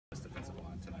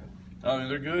I mean,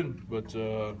 they're good, but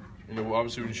you know,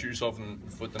 obviously when you shoot yourself in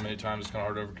the foot that many times, it's kind of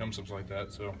hard to overcome something like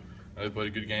that. So they played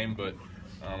a good game, but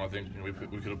I think you know, we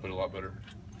could have played a lot better.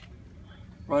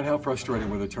 Ryan, how frustrating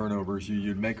were the turnovers?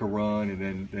 You'd make a run and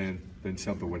then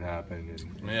something would happen.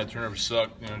 I mean, yeah, turnovers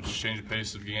suck. You know, just change the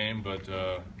pace of the game, but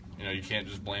you know, you can't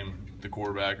just blame the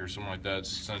quarterback or something like that.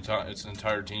 It's an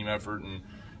entire team effort, and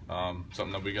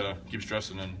something that we gotta keep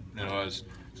stressing. And you know, as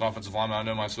an offensive lineman, I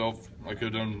know myself, I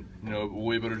could have done a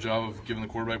way better job of giving the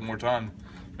quarterback more time.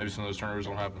 Maybe some of those turnovers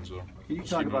don't happen. So can you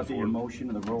talk about the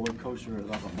emotion of the roller coaster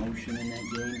of emotion in that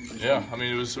game? Yeah, I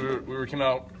mean, it was we came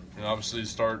out. You know, obviously the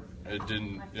start it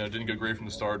didn't go great from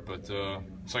the start, but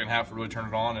second half we really turned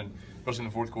it on, and especially in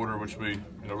the fourth quarter, which we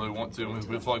really want to. We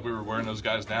felt like we were wearing those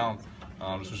guys down.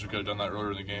 Just wish we could have done that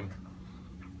earlier in the game.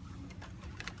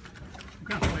 What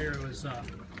kind of player was?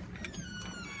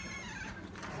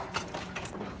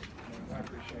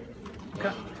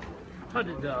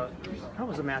 How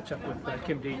was the matchup with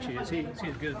Kim Deitch? Is he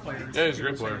a good player? Yeah, he's a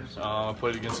great player. I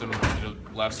played against him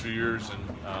last few years,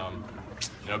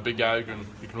 and big guy who can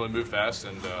really move fast,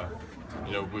 and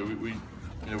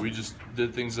we just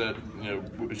did things that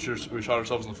we shot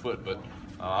ourselves in the foot, but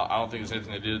I don't think it's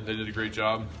anything they did. They did a great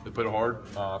job. They played hard.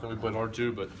 I think we played hard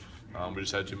too, but we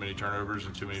just had too many turnovers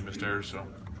and too many missed errors. So.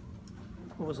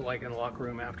 What was it like in the locker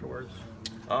room afterwards?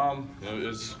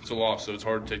 It's a loss, so it's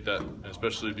hard to take that,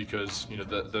 especially because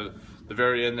the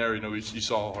very end there, you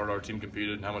saw how hard our team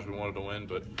competed and how much we wanted to win,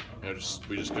 but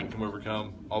we just couldn't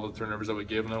overcome all the turnovers that we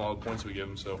gave them, all the points we gave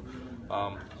them. So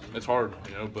it's hard,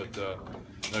 but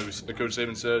like Coach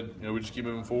Saban said, we just keep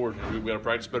moving forward. We got to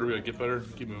practice better, we got to get better,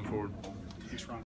 keep moving forward. Thanks, Ron.